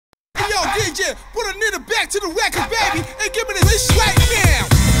yo, DJ, put a nigga back to the record, baby, and give me this right now.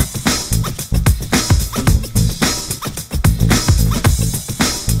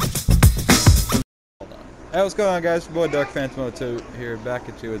 Hey, what's going on, guys? Your boy Dark Phantom 2 here, back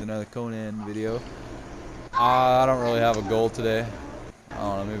at you with another Conan video. I don't really have a goal today. I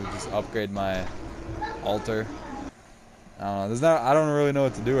don't know, maybe just upgrade my altar. I don't know. I don't really know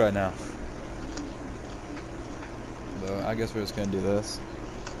what to do right now. But I guess we're just gonna do this.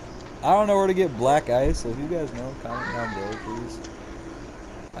 I don't know where to get black ice, so if you guys know, comment down below, please.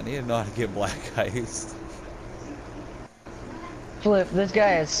 I need to know how to get black ice. Flip, this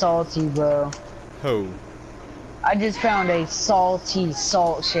guy is salty, bro. Who? I just found a salty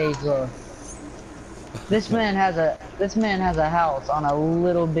salt shaker. This man has a house on a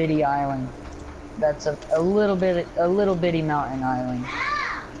little bitty island. That's a little bitty mountain island.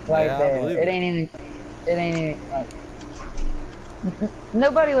 Right there. It ain't even like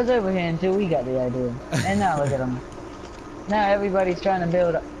nobody was over here until we got the idea. And now look at them. Now everybody's trying to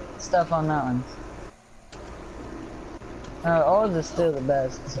build stuff on mountains. Ours is still the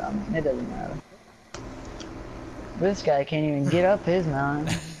best, so I mean, it doesn't matter. This guy can't even get up his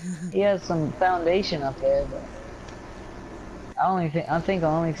mountain. He has some foundation up there, but I think I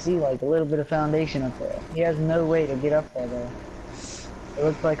only see like a little bit of foundation up there. He has no way to get up there though. It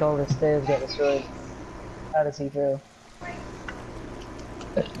looks like all the stairs got destroyed. How does he feel?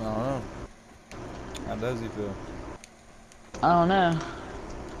 I don't know. How does he feel? I don't know.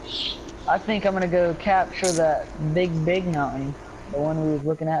 I think I'm gonna go capture that big mountain, the one we was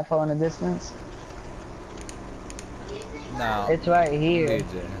looking at far in the distance. No. It's right here.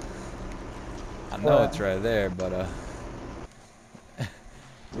 DJ. I know it's right there, but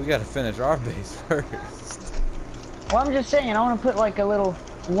we gotta finish our base first. Well, I'm just saying, I want to put like a little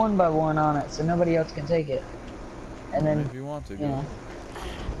 1x1 on it so nobody else can take it. And then, if you want to, yeah.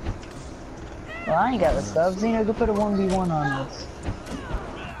 Well, I ain't got the stuff. Zeno could put a 1v1 on this.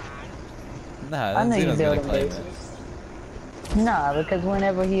 Nah, I know you Zeno's build gonna a claim base. it. Nah, because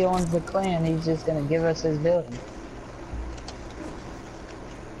whenever he owns the clan, he's just gonna give us his building.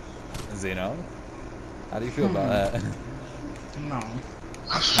 Zeno? How do you feel about that? No.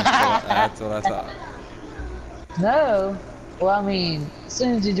 That's what I thought. No. Well, I mean, as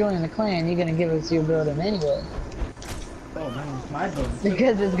soon as you join the clan, you're gonna give us your building anyway. Oh man, it's my building too.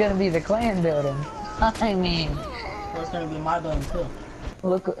 Because it's gonna be the clan building. I mean, Well, it's gonna be my building too.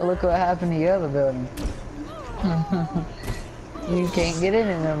 look what happened to your other building. You can't get in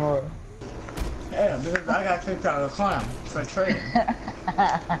it no more. Yeah, because I got kicked out of the clan for trading.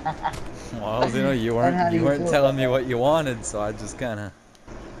 Well, Zeno, you weren't telling me what you wanted, so I just kinda.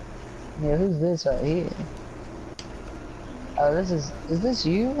 Yeah, who's this right here? Oh, is this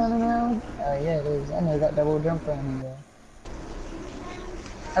you running around? Oh yeah, it is. I know that double jump running there.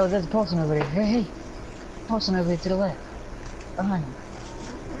 Oh, there's a person over there. Hey, person over here to the left. Behind him.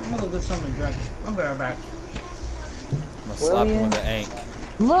 I'm gonna go get something to drink. I'll be right back. I'm gonna slap him with the ink.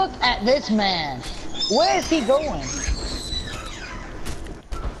 Look at this man. Where is he going?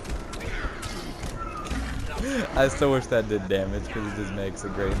 I still wish that did damage because it just makes a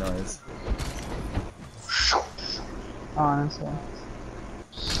great noise. Honestly.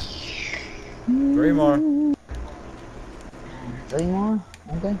 3 more. 3 more?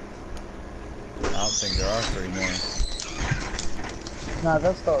 Okay. I don't think there are 3 more. No,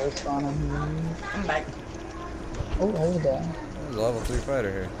 they'll start respawning. I'm back. Oh, there we go. There's a level 3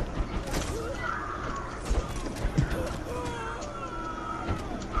 fighter here.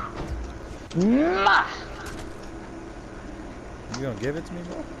 Mwah! You gonna give it to me,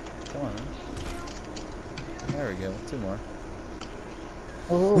 bro? Come on, man. There we go. 2 more.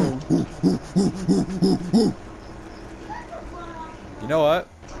 Ooh. You know what?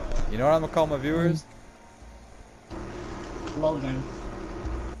 You know what I'm gonna call my viewers? Logan.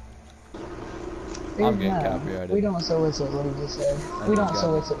 I'm getting copyrighted. We don't solicit what he just said. We don't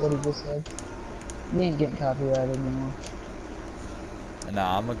solicit what he just said. You ain't getting copyrighted anymore.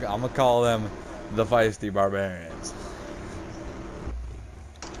 Nah, I'm gonna call them the Feisty Barbarians.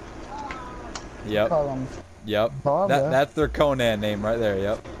 Yep. Call him Yep. Barbara. That's their Conan name right there.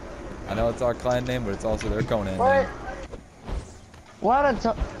 Yep. I know it's our clan name, but it's also their Conan what? name. What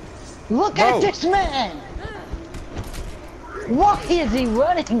a look at this man! Why is he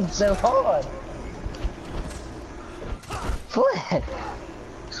running so hard? Flip!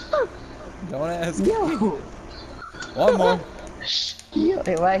 Don't ask. Yo! 1 more. Yo,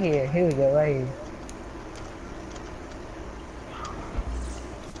 right here. Here we go, right here.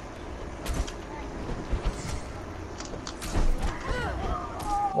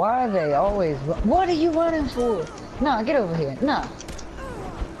 Why are they always... What are you running for? No, get over here. No.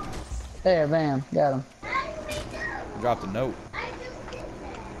 There, bam, got him. Dropped a note.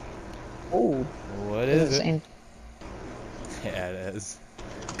 Ooh. What is it? Same. Yeah, it is.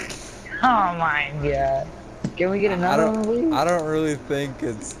 Oh my god. Can we get another one, please? I don't really think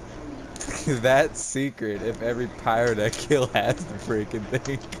it's that secret if every pirate I kill has the freaking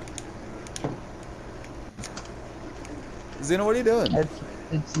thing. Zeno, what are you doing?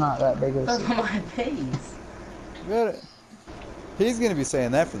 It's not that big of a That's secret. my face. He's gonna be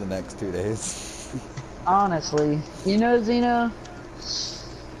saying that for the next 2 days. Honestly, you know, Zeno.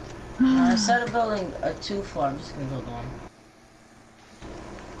 Instead of building a 2-floor, I'm just gonna build one.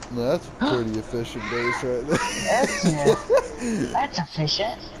 That's a pretty efficient base right That's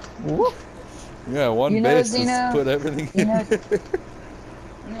efficient. Whoop. there. Yeah, one You know, base Zeno, to put everything you in know- there.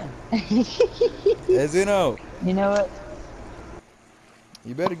 Yeah. Hey, Zeno, You know what?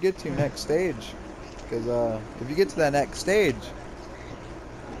 you better get to your next stage. Because if you get to that next stage,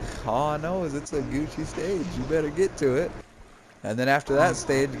 all I know is it's a Gucci stage. You better get to it. And then after that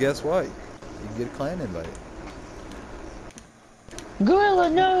stage, guess what? You can get a clan invite. Gorilla,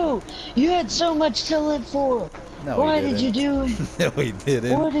 no! You had so much to live for. No, Why we did you didn't. do it? No, we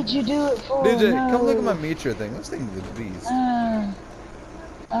didn't. What did you do it for? DJ, No. come look at my Mitra thing. This thing is a beast.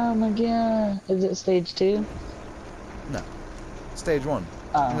 Oh my god. Is it stage 2? No. Stage 1.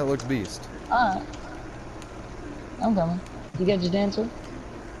 Oh. And it looks beast. Alright. I'm coming. You got your dancer?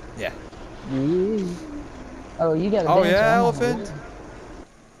 Yeah. Yeah. Oh, you got a Oh, dancer. yeah, I'm on the elephant?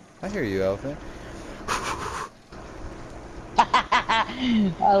 I hear you, elephant.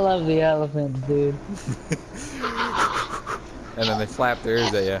 I love the elephants, dude. And then they flap their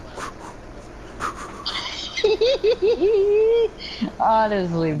ears at you.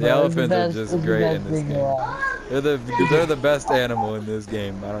 Honestly, bro. The elephants are it's just the great best in this thing game. alive. They're the best animal in this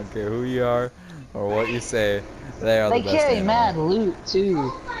game. I don't care who you are or what you say. They are They the best carry animal. mad loot,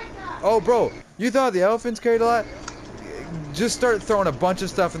 too. Oh, bro, you thought the elephants carried a lot? Just start throwing a bunch of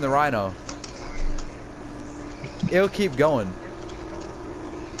stuff in the rhino. It'll keep going.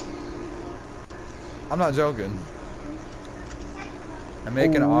 I'm not joking. I'm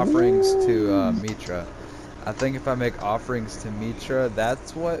making offerings to Mitra. I think if I make offerings to Mitra,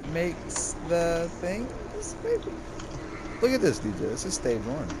 that's what makes the thing. Look at this, DJ. This is stage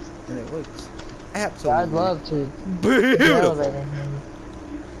 1, and it looks absolutely I'd love to. beautiful.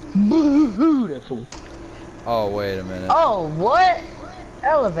 Beautiful. Oh, wait a minute. Oh, what?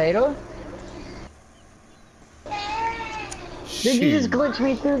 Elevator? Did you just Shoot. glitch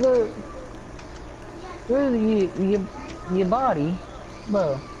me through your body?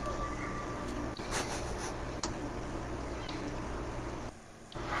 Bro.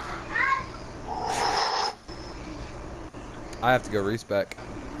 I have to go respec.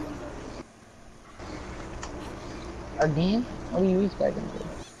 Again? What are you respecting for?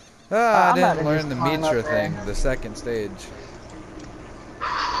 Ah, I'm I about didn't to learn just the climb Mitra up there. thing, the second stage.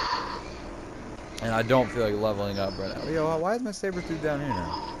 And I don't feel like leveling up right now. Yo, why is my saber tooth down here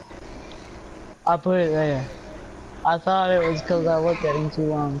now? I put it there. I thought it was because I looked at him too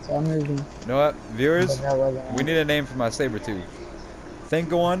long, so I moved him. You know what, viewers? But that wasn't We it. need a name for my saber tooth.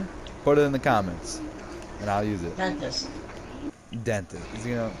 Think of one, put it in the comments, and I'll use it. Dentist. Dentist,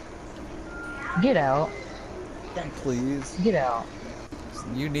 you know, Get out. please. Get out.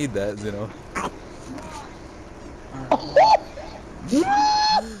 You need that, you know.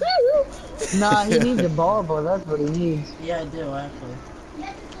 Nah, he needs a barber. That's what he needs. Yeah, I do, actually.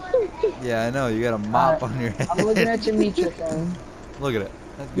 Yeah, I know. You got a mop on your head. I'm looking at your Mitra thing. Look at it.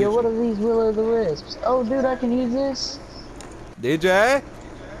 That's Yo, what Gucci. are these will-o'-the-wisps? Oh, dude, I can use this. DJ,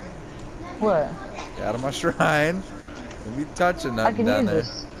 What? get out of my shrine. Don't be touching I nothing can down use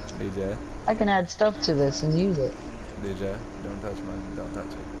there. this. DJ, I can add stuff to this and use it. DJ, don't touch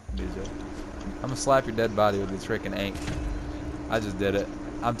it. DJ, I'm gonna slap your dead body with this freaking ink. I just did it.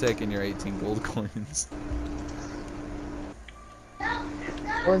 I'm taking your 18 gold coins.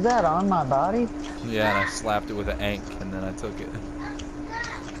 Was that on my body? Yeah, and I slapped it with an ink, and then I took it.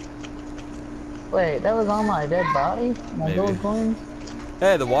 Wait, that was on my dead body? My Maybe. gold coins?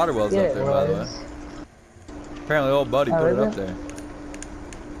 Hey, the water well's Yeah, up it there, by the way. was. Apparently, old buddy Oh, put is it up it? there.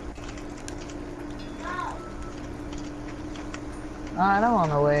 Alright, I'm on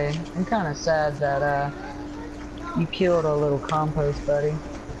the way. I'm kind of sad that, you killed a little compost buddy.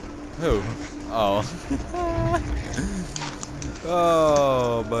 Who? Oh.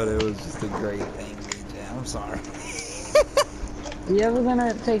 Oh, but it was just a great thing, DJ. I'm sorry. You ever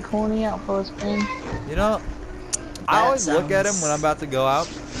gonna take Horny out for a spin? You know, I That always look at him sounds- when I'm about to go out,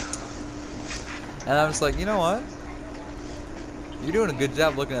 and I'm just like, you know what? You're doing a good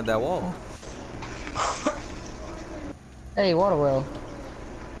job looking at that wall. Hey, water well.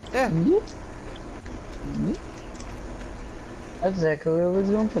 Yeah. That's exactly where I was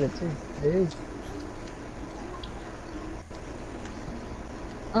gonna put it too. There it is.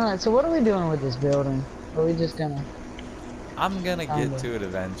 Alright, so what are we doing with this building? Are we just gonna... I'm gonna get Kinda. to it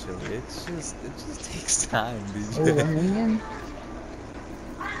eventually. It just takes time, Are we DJ. hanging?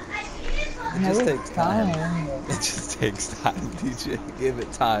 It just takes time. It just takes time, DJ. Give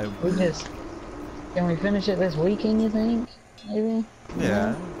it time. We just... Can we finish it this weekend, you think? Maybe?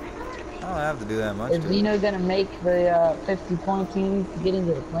 Yeah. I don't have to do that much. Is Zeno gonna make the 50 points he needs to get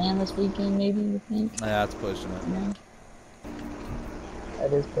into the plan this weekend, maybe, you think? Yeah, that's pushing it. Yeah.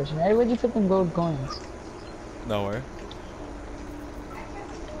 That is pushing it. Hey, where'd you put them gold coins? Nowhere.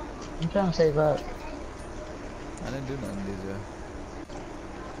 I'm trying to save up. I didn't do nothing, DJ.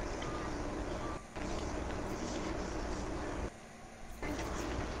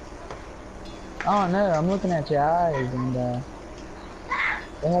 Oh no, I'm looking at your eyes and they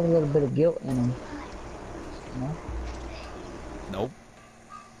have a little bit of guilt in them. No? Nope.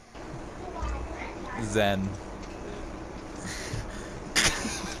 Zen.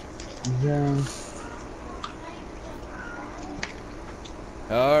 Zen.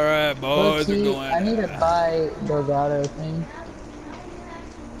 Alright, boys, we're going. I need to buy Delgado thing.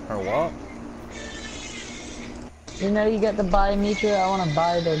 Or what? You know you got to buy Mitra, I wanna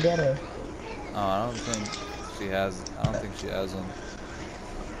buy Delgado. Oh, I don't think she has one.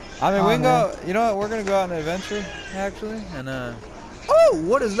 I mean, we can go, you know what, we're gonna go out on an adventure, actually, and oh,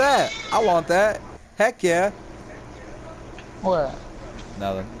 what is that? I want that. Heck yeah. What?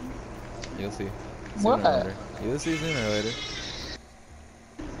 Nothing. You'll see. What? Sooner or later. You'll see sooner or later.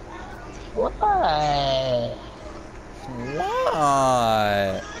 What? What?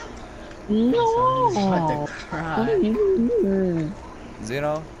 No!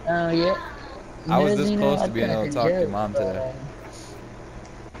 Zeno? Oh, yeah. I was this Zeno, close to being able to talk to your mom today.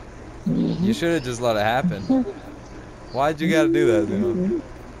 You should have just let it happen. Why'd you gotta do that, Zeno?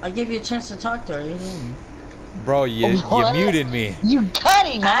 I gave you a chance to talk to her, you didn't. Bro, you muted me. You cut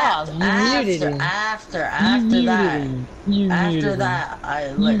him off! You muted him! After You that, muted him. You muted after him. that, I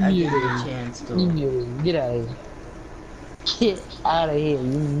You gave you muted a him. chance to. You muted him. Get out of here. Get out of here. You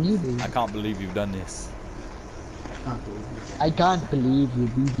muted him. I can't believe you've done this. I can't believe you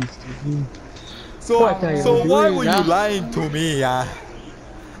did this to me. So What are you why doing, were you huh? lying to me? I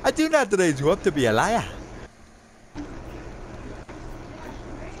did not raise you up to be a liar.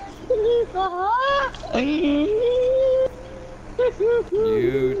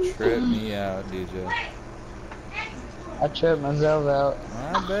 You tripped me out, DJ. I tripped myself out.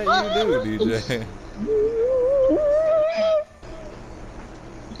 I bet you do, DJ.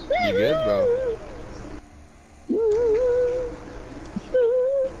 You good, bro?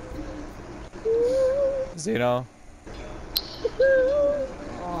 Zeno?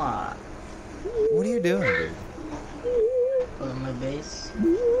 What are you doing, dude? On my base.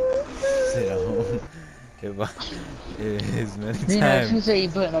 Zeno. It is many You know, times. you say you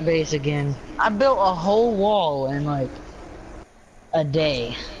put in a base again. I built a whole wall in like a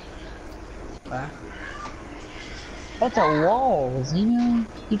day. What? That's a wall, Zeno.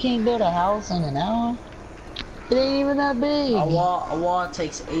 You can't build a house in an hour. It ain't even that big. A wall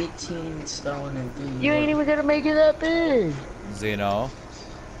takes 18 stone and 3 wood. You ain't even gonna make it that big. Zeno,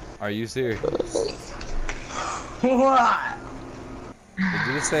 are you serious? What? Did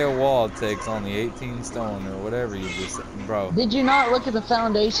you just say a wall takes only 18 stone or whatever you just said? Bro. Did you not look at the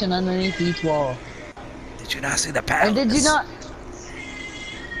foundation underneath each wall? Did you not see the palace? And did you not?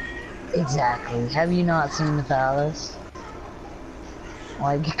 Exactly. Have you not seen the palace?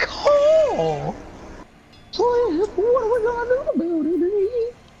 Like, oh! What are we gonna do about it?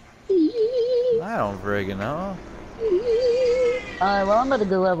 I don't friggin' know. Alright, well, I'm about to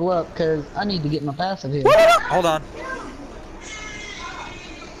go level up because I need to get my passive here. Hold on.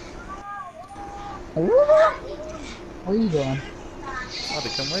 Where are you going? I'll have to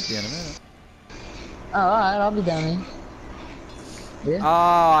come with you in a minute. Oh, alright, I'll be down here. Yeah,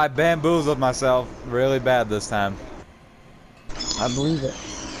 Oh, I bamboozled myself really bad this time. I believe it.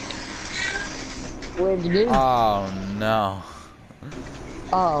 What'd you do? Oh no.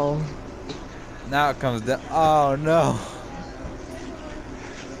 Oh. Now it comes down. Oh no.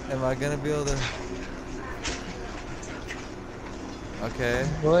 Am I gonna be able to? Okay.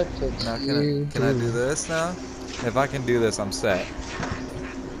 What did Now you can I do this now? If I can do this, I'm set.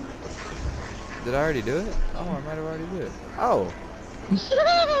 Did I already do it? Oh, I might have already did it. Oh.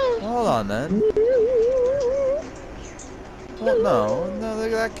 Hold on then. Well, no,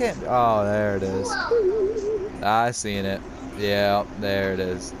 that can't be. Oh, there it is. I seen it. Yeah, there it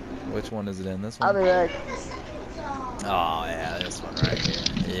is. Which one is it in? This I'll one? be back. Oh, yeah, this one right here.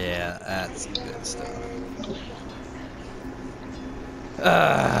 That's some good stuff.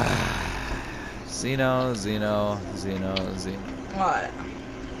 Zeno. What?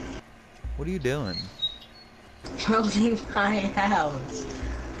 What are you doing? Building my house.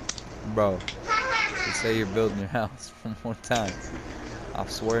 Bro, you say you're building your house one more time. I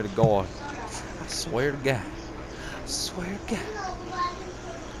swear to God. I swear to God. I swear to God.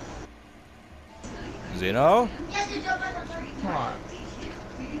 Zeno? What?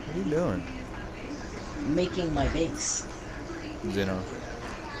 What are you doing? Making my base. Zeno.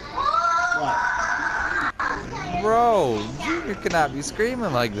 What? Bro, you cannot be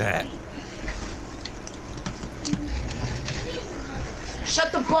screaming like that.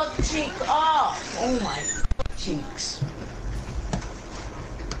 Shut the butt cheek off! Oh my cheeks.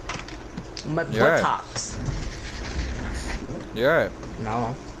 My buttocks. You alright?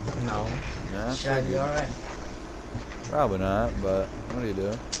 No. No. Yeah, Should I be alright? probably not, but what do you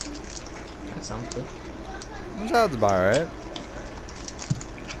do? That sounds good. That sounds about right.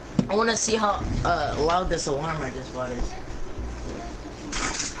 I wanna see how loud this alarm I just bought is.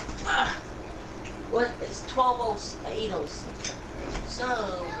 What? It's 12:08.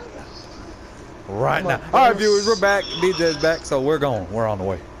 So. Right now. Alright, viewers, we're back. DJ's back, so we're going. We're on the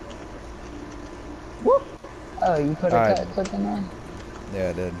way. Whoop. Oh, you put a Alright. cut clip in there? Yeah,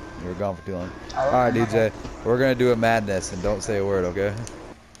 I did. You were gone for too long. Oh, Alright, okay. DJ. We're going to do a madness, and don't say a word, okay?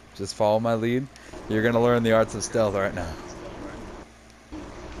 Just follow my lead. You're going to learn the arts of stealth right now.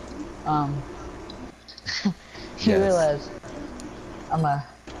 You Yes. realize I'm a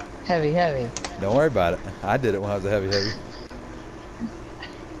heavy. Don't worry about it. I did it when I was a heavy.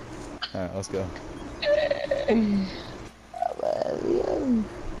 Alright, let's go.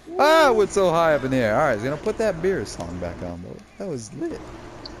 Ah, what's so high up in the air? Alright, Zeno, put that beer song back on, bro. That was lit.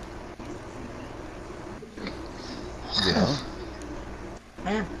 Zeno.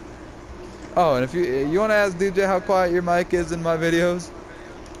 Man. Oh, and if you want to ask DJ how quiet your mic is in my videos?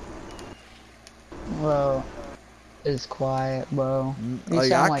 Well, it's quiet, bro. You Like,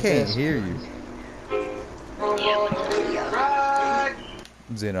 sound I like can't this. hear you.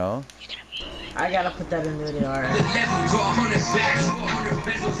 Zeno. I gotta put that in the video, alright.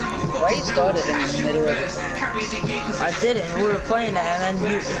 Why you started in the middle of it? I did it, and we were playing that, and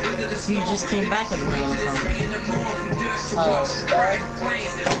then you just came back in the middle of something. Oh, start?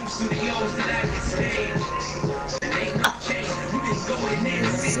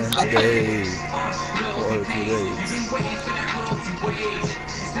 Since day or 2 days.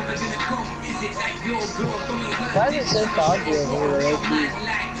 Why is it so foggy over here, low-key?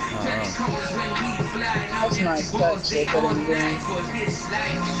 That's a nice touch they put in the game.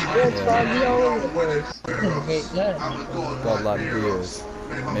 It's foggy all over the place. I hate that. Got a lot of beers.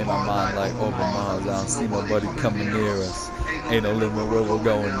 Made my mind like open minds. I don't see nobody coming near us. Ain't no limit where we're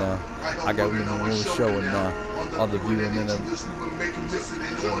going now. I got women where we're showing now. All the viewing in them. Young lady kissing me.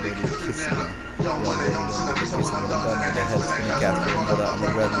 Young lady kissing me. I'm done with the head spinning Casper. But I'm the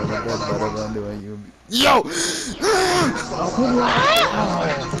red, better than doing you. Yo! Who's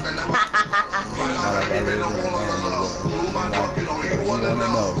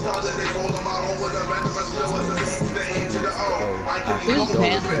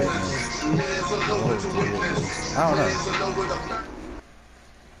Panther? I don't know.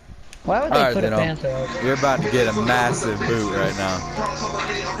 Why would they Alright, put a Zeno, Panther over? you're about to get a massive boot right now.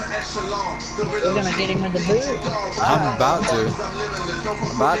 We're gonna get him with the boot. I'm about to.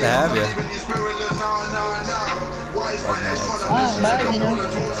 I'm about to have you. Bye, Zeno.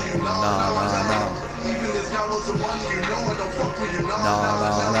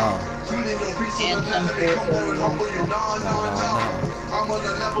 No. And some food.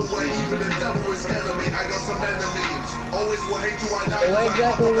 Where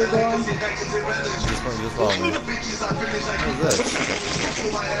exactly we're going? Just follow me.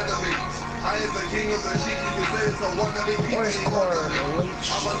 What is this?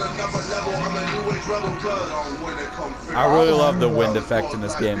 I really love the wind effect in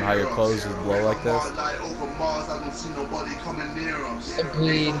this game, how your clothes just blow like this.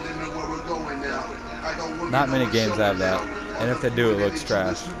 Agreed. Not many games have that, and if they do, it looks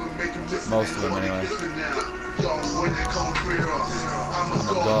trash. Most of them, anyway. I'm a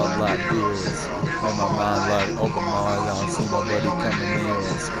god like yours. In my mind, like open my eyes, I don't see nobody coming near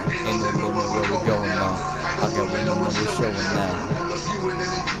us. Ain't no limit where we're going now. I got women that we're showing now.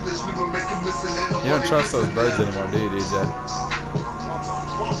 You don't trust those birds anymore, do you, DJ?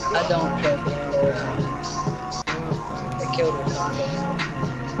 I don't trust the birds. They killed her.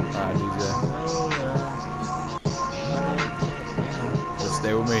 Alright, DJ. Just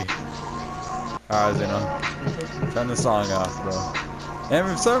stay with me. Alright, Zeno. Turn the song off, bro. And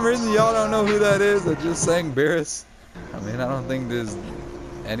for some reason y'all don't know who that is that just sang Beerus. I mean, I don't think there's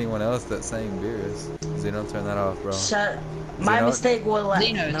anyone else that sang Beerus. Zeno, turn that off, bro. Shut. My Zeno? mistake will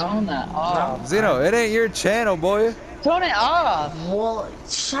Zeno, turn that off. Zeno, it ain't your channel, boy. Turn it off. Well,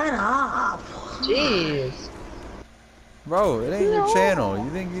 shut up. Jeez. Bro, it ain't your channel. You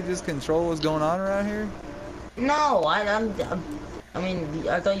think you just control what's going on around here? No, I mean,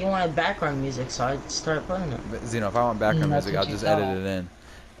 I thought you wanted background music, so I started playing it. But, Zeno, if I want background That's music, what I'll you just thought. edit it in.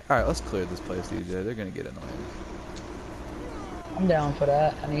 Alright, let's clear this place, DJ. They're gonna get annoying. I'm down for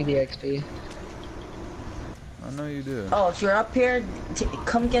that. I need the XP. I know you do. Oh, if you're up here,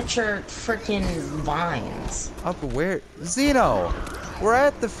 come get your freaking vines. Up where? Zeno! We're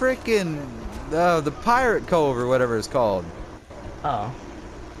at the frickin' the Pirate Cove or whatever it's called. Oh.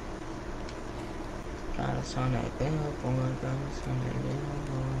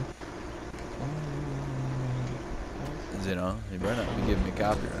 Zeno, you better not be giving me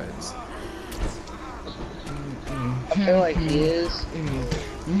copyrights. I feel like he is.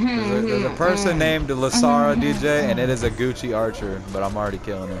 There's a person named Lasara DJ, and it is a Gucci archer, but I'm already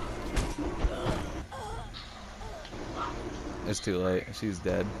killing her. It's too late. She's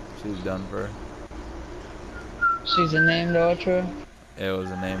dead. She's done for. She's a named archer. It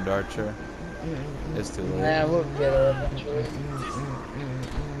was a named archer. It's too late. Yeah, we'll get her eventually.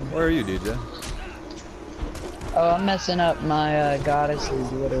 Where are you, DJ? Oh, I'm messing up my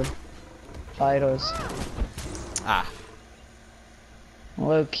goddesses with her titles. Ah.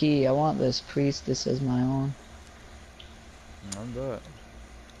 Low key, I want this priestess as my own. I'll do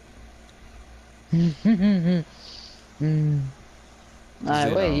it.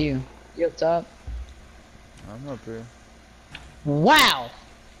 Alright, where are you? You up top? I'm up here. Wow!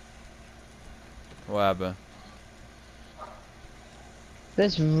 What happened?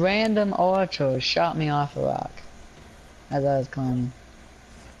 This random archer shot me off a rock as I was climbing.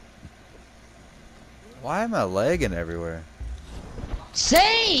 Why am I lagging everywhere?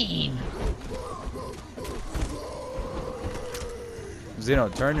 Same! Zeno,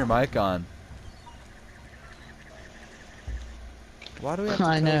 turn your mic on. Why do we have to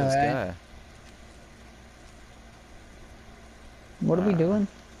I kill know, this right? guy? What are we doing?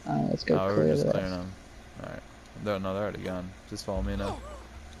 Let's go No, we're clear just this. clearing them. Alright. No, they're already gone. Just follow me now.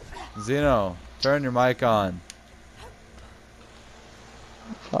 Zeno, turn your mic on.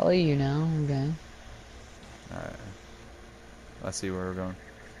 Follow you now, okay. Alright. Let's see where we're going.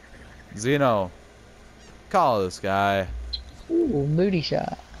 Zeno, call this guy. Ooh, booty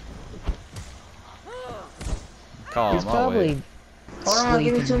shot. Call He's him, I'll wait. probably Hold on,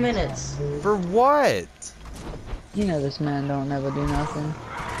 give me 2 sleeping. minutes. For what? You know this man don't never do nothing.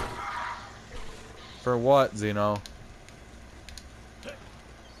 For what, Zeno?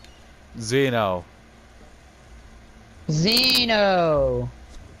 Zeno. Zeno!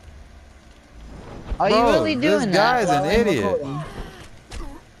 Are you Bro, really this doing guy's that? an while I'm idiot. recording?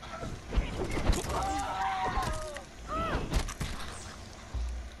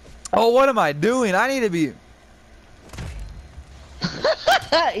 Oh, what am I doing? I need to be...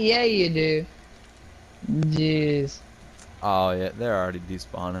 Yeah, you do. Jeez. Oh, yeah, they're already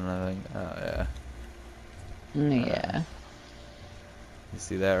despawning, I think. Oh, yeah. Yeah. You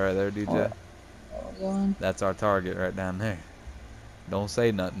see that right there, DJ? Going? That's our target right down there. Don't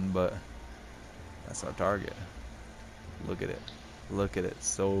say nothing, but that's our target. Look at it. Look at it.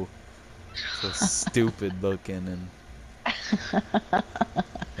 So stupid looking. And yeah,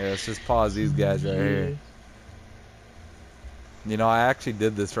 let's just pause these guys right here. You know, I actually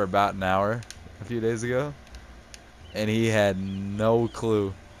did this for about an hour a few days ago, and he had no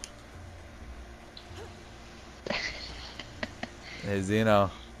clue. Hey, Zeno.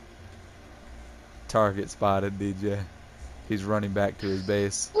 Target spotted, DJ. He's running back to his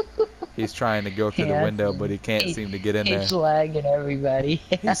base. He's trying to go through the window, but he can't seem to get in there. He's lagging everybody.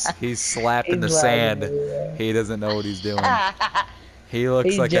 He's slapping the He's sand. lagging everywhere. He doesn't know what he's doing. He looks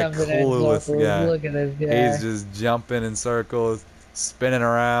He's like a jumping in clueless circles. guy. Look at this guy. He's just jumping in circles, spinning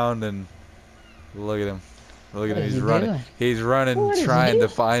around, and look at him. Look at What him. is He's he running. doing? He's running, What is he trying to doing?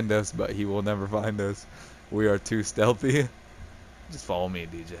 find us, but he will never find us. We are too stealthy. Just follow me,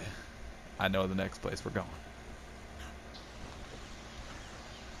 DJ. I know the next place we're going.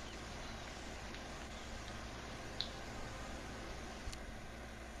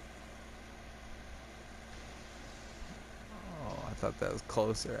 I thought that was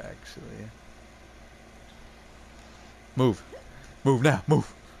closer, actually. Move. Move now.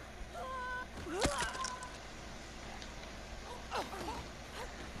 Move.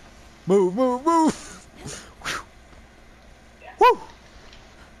 Move, move, move. Woo.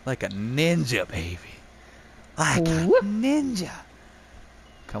 Like a ninja, baby. Like a Whoop. ninja.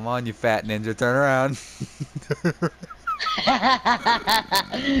 Come on, you fat ninja, turn around.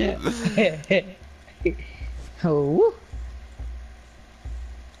 Oh.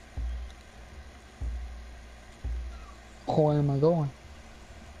 Where am I going?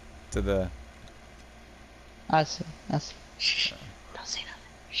 To the... I see. I see. Shh. Don't say nothing.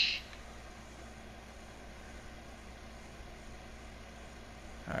 Shh.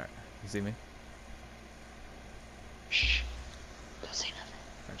 Alright, you see me? Shh. Don't say nothing.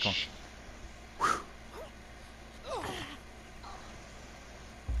 Alright, come on.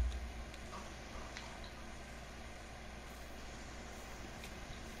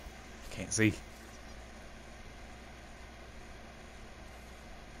 Can't see.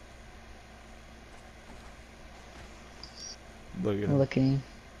 Look at him. Looking.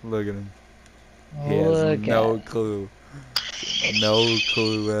 Look at him. He has no clue. No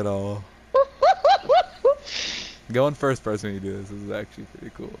clue at all. Go in first person when you do this. This is actually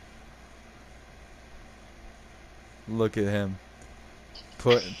pretty cool. Look at him.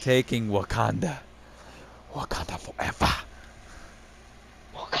 Taking Wakanda. Wakanda forever.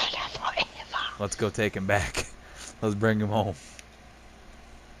 Wakanda forever. Let's go take him back. Let's bring him home.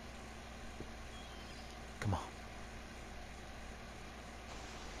 Come on.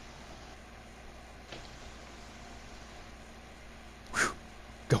 Whew.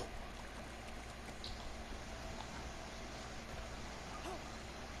 Go.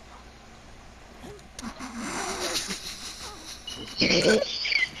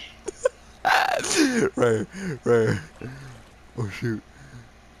 Right. Oh shoot.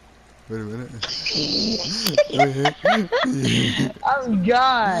 Wait a minute. I'm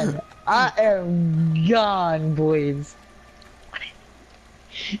gone. I am gone, boys.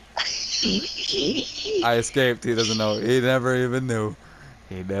 I escaped. He doesn't know. He never even knew.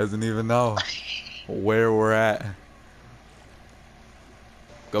 He doesn't even know where we're at.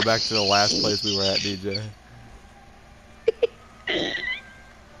 Go back to the last place we were at, DJ.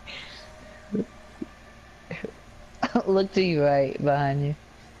 Look to your right behind you.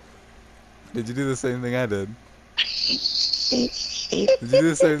 Did you do the same thing I did? Did you do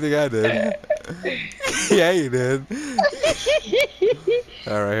the same thing I did? Yeah, you did.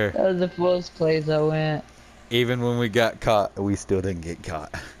 All right, here. That was the first place I went. Even when we got caught, we still didn't get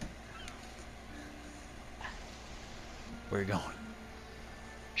caught. Where you going?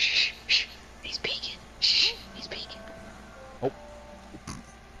 Shh, shh. He's peeking. Shh, he's peeking. Oh.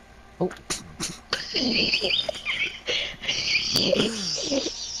 Oh.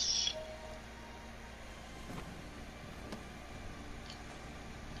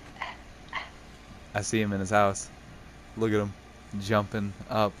 I see him in his house. Look at him, jumping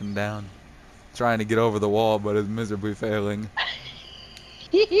up and down, trying to get over the wall, but is miserably failing.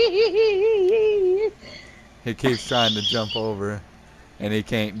 He keeps trying to jump over, and he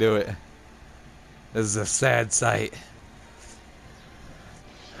can't do it. This is a sad sight.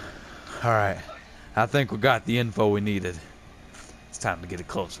 Alright, I think we got the info we needed. It's time to get a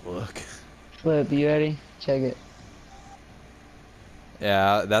closer look. Flip, you ready? Check it.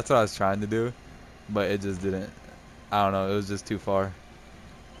 Yeah, that's what I was trying to do, but it just didn't. I don't know, it was just too far.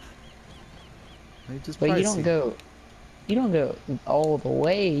 But you don't go all the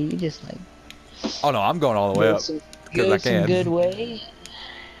way. You just like. Oh no, I'm going all the way up because I can. Some good way.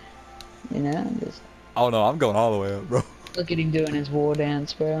 You know, just. Oh no, I'm going all the way up, bro. Look at him doing his war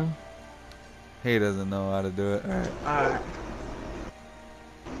dance, bro. He doesn't know how to do it. Alright.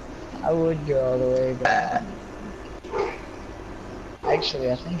 I would go all the way, but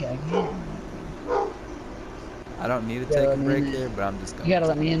actually, I think I can. I don't need to take a break here, but I'm just going. You gotta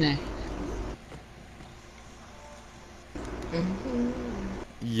let me in there.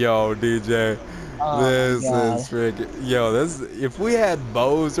 Yo, DJ, Oh this my God. is freaking. Yo, this. If we had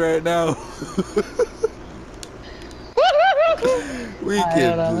bows right now, we Alright, could.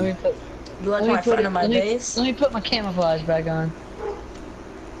 hold on, let me put. You like Let me my put front it. of my base? Let me put my camouflage back on.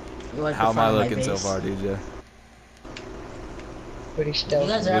 You like How the am I front of my looking so base? far, DJ? Pretty stealthy.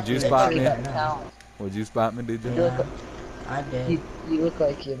 You guys are Would you after spot the me? tree right now. Would you spot me, DJ? You look, Yeah, I did. you look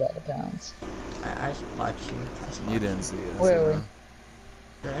like you're about to pounce. I spot you. I spot You didn't see us. Where are we?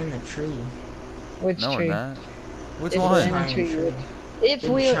 They're in the tree. Which No, tree? we're not. Which If we're one? in a Giant tree, tree. if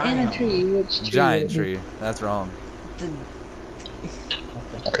The we're in a giant tree, which tree? Giant would it be? tree. That's wrong.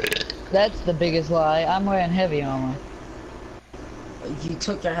 That's the biggest lie. I'm wearing heavy armor. You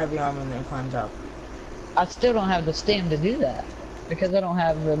took your heavy armor and then climbed up. I still don't have the stem to do that because I don't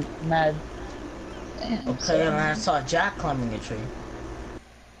have the mad. Damn, Okay, and I saw Jack climbing a tree.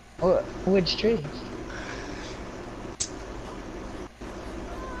 Which tree?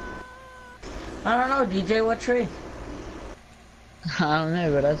 I don't know, DJ, what tree? I don't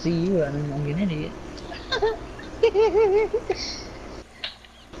know, but I see you running like an idiot.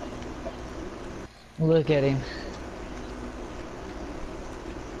 Look at him.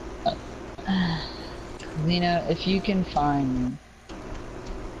 Zeno, if you can find me,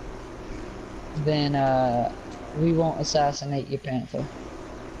 then we won't assassinate your panther.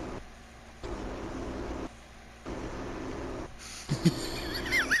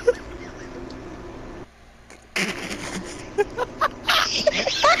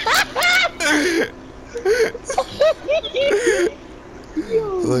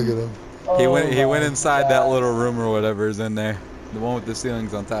 Look at him. He went inside that little room or whatever is in there. The one with the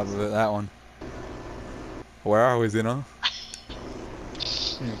ceilings on top of it, that one. Where are we, Zeno?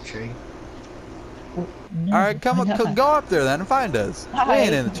 In a tree. No, Alright, go up there then and find us. We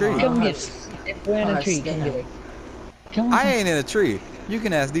ain't in a tree. Come get it. If we're in a tree, come get it. Come on. I ain't in a tree. You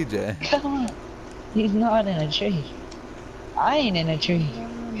can ask DJ. Come on. He's not in a tree. I ain't in a tree.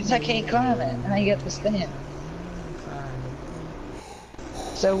 Because I can't climb it. And I get the stand.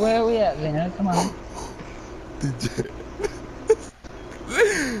 So where are we at, Zeno? Come on. DJ.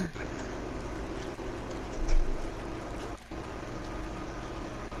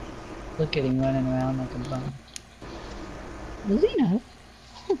 Look at him running around like a bum. Zeno?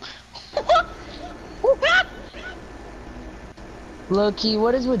 Low-key,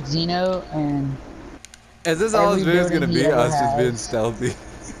 what is with Zeno and... Is this all this video is gonna be? Us just being has. stealthy?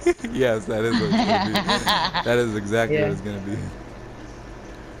 Yes, that is what it's gonna be. That is exactly what it's gonna be.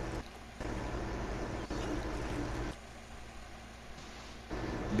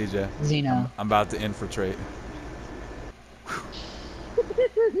 DJ. Zeno. I'm about to infiltrate.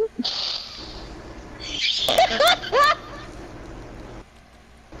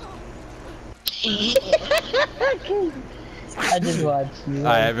 I just watched you.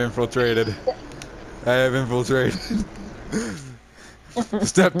 I have infiltrated. I have infiltrated.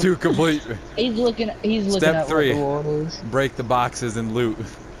 Step 2 complete. He's looking at Step 3. what the wall is. Break the boxes and loot.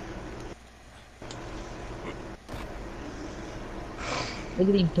 Look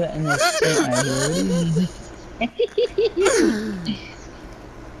at him putting this thing right here.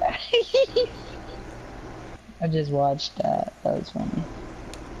 I just watched that. That was funny.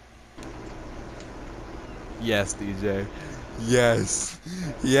 Yes, DJ. Yes.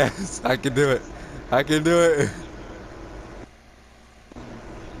 Yes. I can do it. I can do it.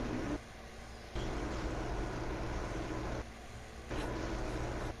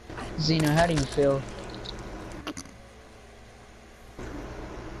 Zeno, how do you feel?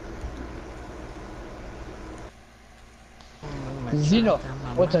 Zeno,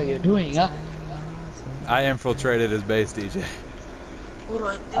 what are you doing, huh? I infiltrated his base, DJ. What do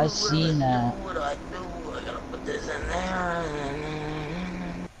I do? I seen that. What do I do? I gotta put this in there.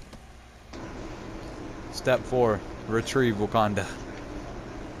 Step 4. Retrieve Wakanda.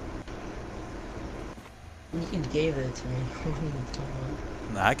 You gave it to me. What are you talking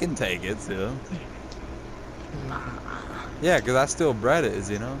about? I can take it, too. Nah. Yeah, because I still bred it,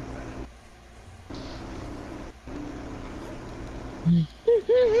 you know?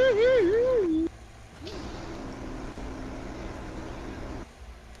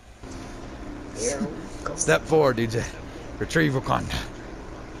 Here we go. Step 4, DJ. Retrieve Wakanda.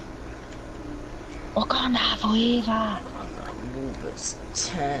 Wakanda forever. I gotta move this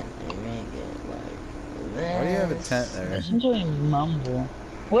tent and make it like this. Why do you have a tent there? Listen to him mumble.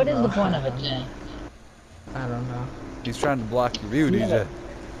 What is the point of a tent? I don't know. He's trying to block your view, DJ.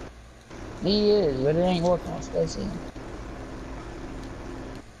 He is, but it ain't working. Stay safe.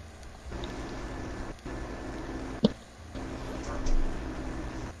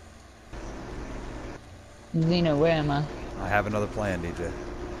 Zeno, where am I? I have another plan, DJ.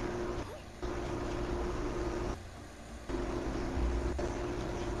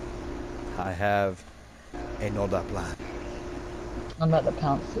 I have another plan. I'm about to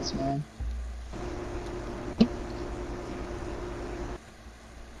pounce this man.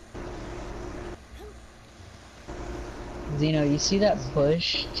 Zeno, you see that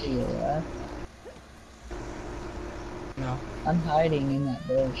bush to your left? No. I'm hiding in that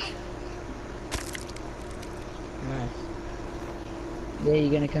bush. Nice. Yeah, you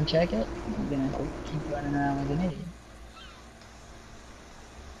gonna come check it? You're gonna keep running around like an idiot.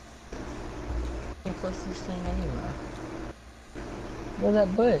 You can place this thing anywhere. Where's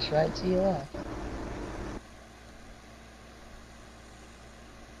that bush right to your left?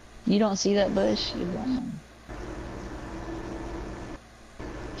 You don't see that bush? You're blind.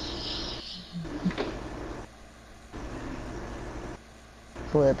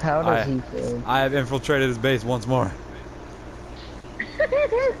 Flip, how does he feel? I have infiltrated his base once more.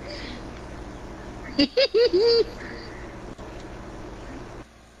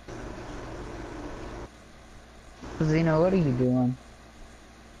 Zeno, what are you doing?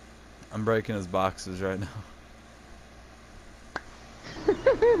 I'm breaking his boxes right now.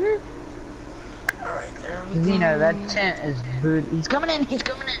 Zeno, that tent is boot. He's coming in. He's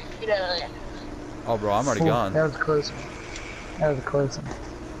coming in. Get out of there. Oh, bro, I'm already Ooh, gone. that was a close one. That was a close one.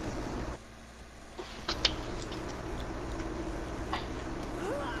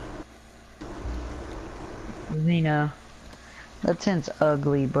 Zeno, that tent's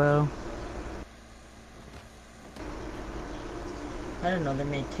ugly, bro. I don't know, they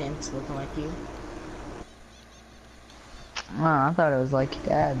made tents looking like you. Oh, I thought it was like your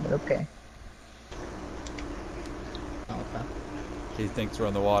dad, but okay. Oh, okay. He thinks we're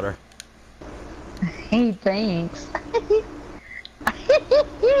in the water. He thinks.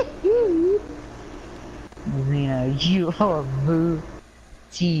 Zeno, you are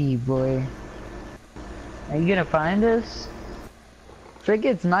booty, boy. Are you gonna find us? If it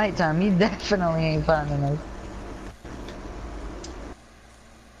gets nighttime, you definitely ain't finding us.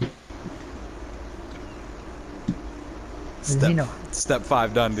 Zeno. Step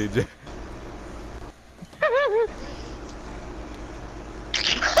 5 done, DJ.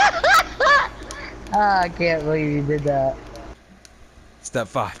 I can't believe you did that. Step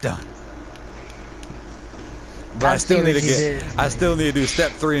 5 done. But I still need to do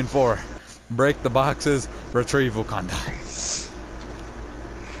step 3 and 4. Break the boxes, retrieve Wakanda.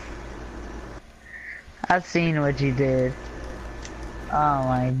 I've seen what you did. Oh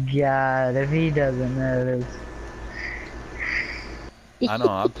my god, if he doesn't notice. I know,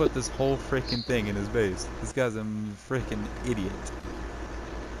 I put this whole freaking thing in his base. This guy's a freaking idiot.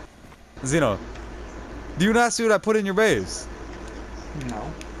 Zeno, do you not see what I put in your base?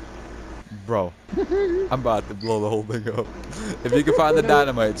 No. Bro, I'm about to blow the whole thing up. If you can find the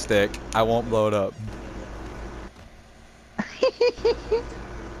dynamite stick, I won't blow it up.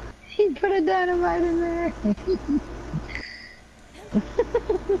 He put a dynamite in there.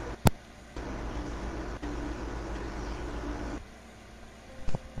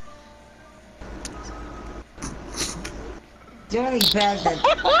 Dirty bastard.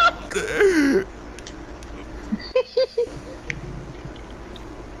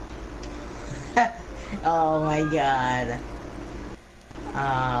 Oh my god. Oh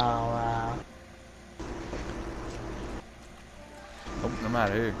wow. Oh, I'm out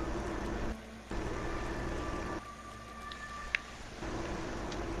of here.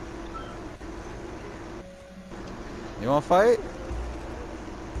 You wanna fight?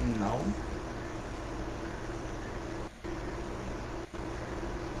 No.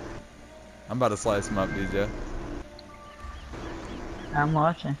 I'm about to slice him up, DJ. I'm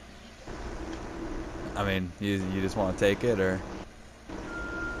watching. I mean, you just want to take it, or?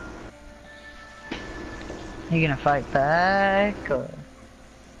 You gonna fight back, or?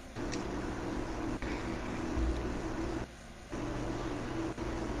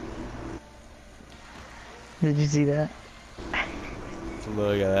 Did you see that?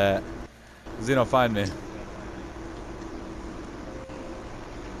 Look at that. Zeno, find me.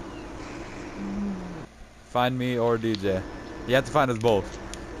 Find me or DJ. You have to find us both.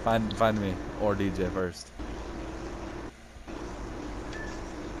 Find me or DJ first.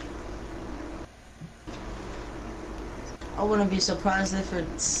 I wouldn't be surprised if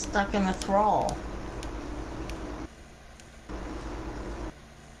it's stuck in a thrall.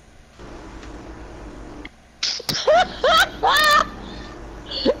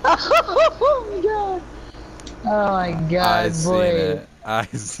 Oh my god! Oh my god, I seen boy! it. I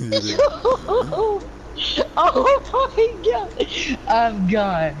seen it. Oh my god! I'm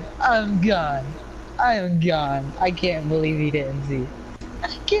gone. I'm gone. I am gone. I can't believe he didn't see. I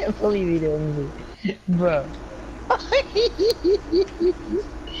can't believe he didn't see. Bro.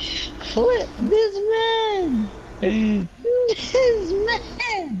 Flip this man! This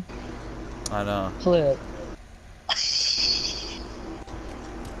man! I know. Flip.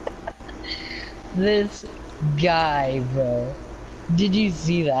 This guy, bro. Did you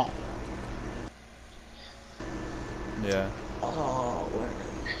see that? Yeah. Oh,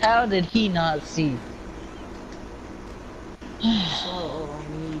 How did he not see? so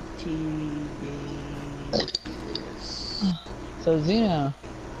me TV. So Zeno,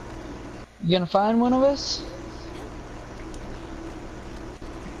 you gonna find one of us?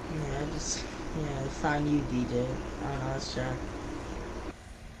 Yeah, find you, DJ. I don't know, let's try.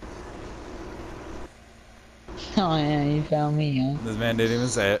 Oh yeah, you found me, huh? This man didn't even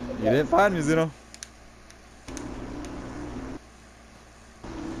say it. You didn't find me, Zeno.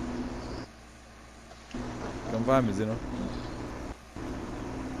 Come find me, Zeno.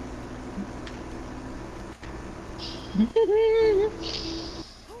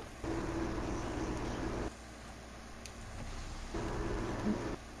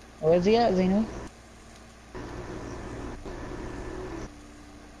 Where's he at, Zeno?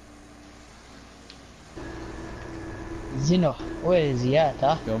 Zeno, where is he at,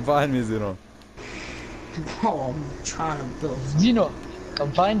 huh? Come find me, Zeno. Oh, I'm trying to build something. Zeno,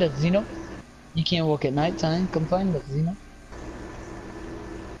 come find us, Zeno. You can't walk at night time. Come find us, Zeno.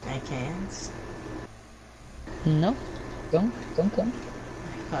 I can't. No, come.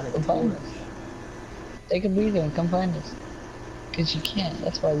 Got it. Come find us. Take a breather and come find us. Cause you can't.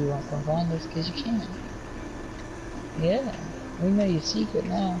 That's why you won't come find us. Cause you can't. Yeah, we know your secret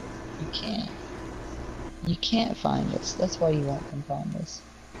now. You can't. You can't find us. That's why you won't come find us.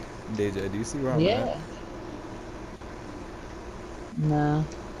 DJ, do you see where I'm Yeah. at? No.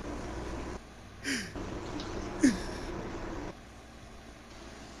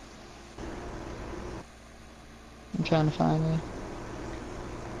 I'm trying to find you.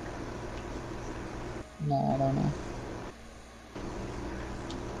 No, I don't know.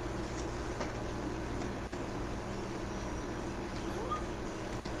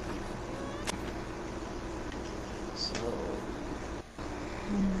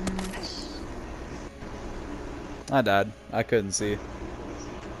 I died. I couldn't see.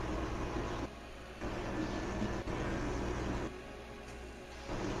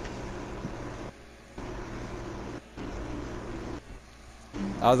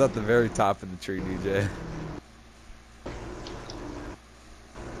 I was at the very top of the tree, DJ.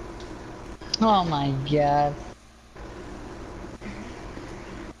 Oh my god.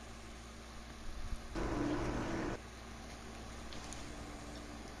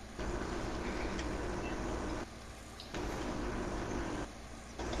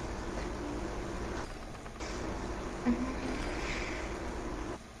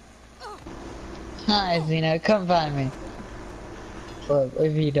 Hi, Zeno, come find me. Look,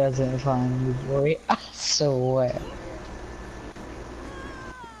 if he doesn't find me, boy, I swear.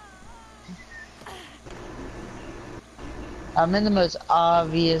 I'm in the most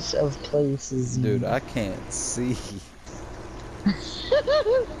obvious of places. Dude, I can't see.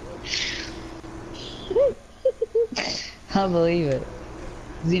 I believe it.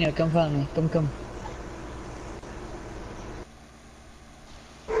 Zeno, come find me. Come.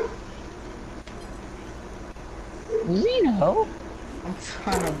 Zeno? I'm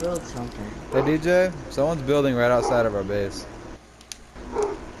trying to build something. Hey DJ, someone's building right outside of our base.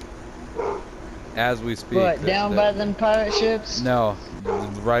 As we speak. What, down by them pirate ships? No,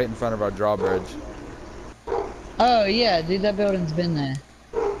 right in front of our drawbridge. Oh yeah, dude, that building's been there.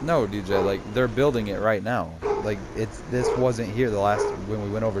 No, DJ, like they're building it right now. Like this wasn't here the last when we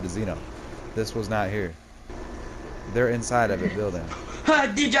went over to Zeno. This was not here. They're inside of it building.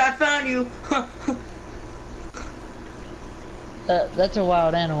 Ha! DJ, I found you! That's a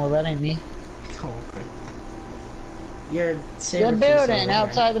wild animal, that ain't me. Oh, okay. You're They're building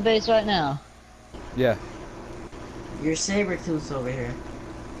outside the base right now. Yeah. Your saber-tooth's over here.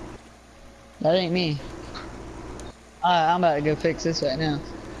 That ain't me. Alright, I'm about to go fix this right now.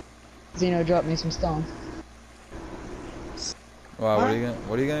 Zeno, drop me some stone. Wow, what are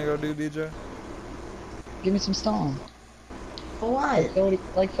you gonna go do, DJ? Give me some stone. For what?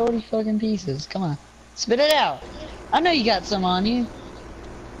 Like 40 fucking pieces. Come on. Spit it out. I know you got some on you.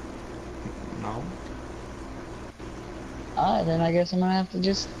 No. Alright, then I guess I'm gonna have to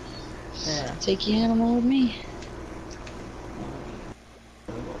just take your animal with me.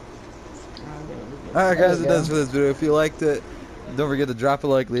 Alright guys, it does for this video. If you liked it, don't forget to drop a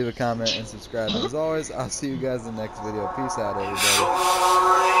like, leave a comment, and subscribe. And as always, I'll see you guys in the next video. Peace out, everybody.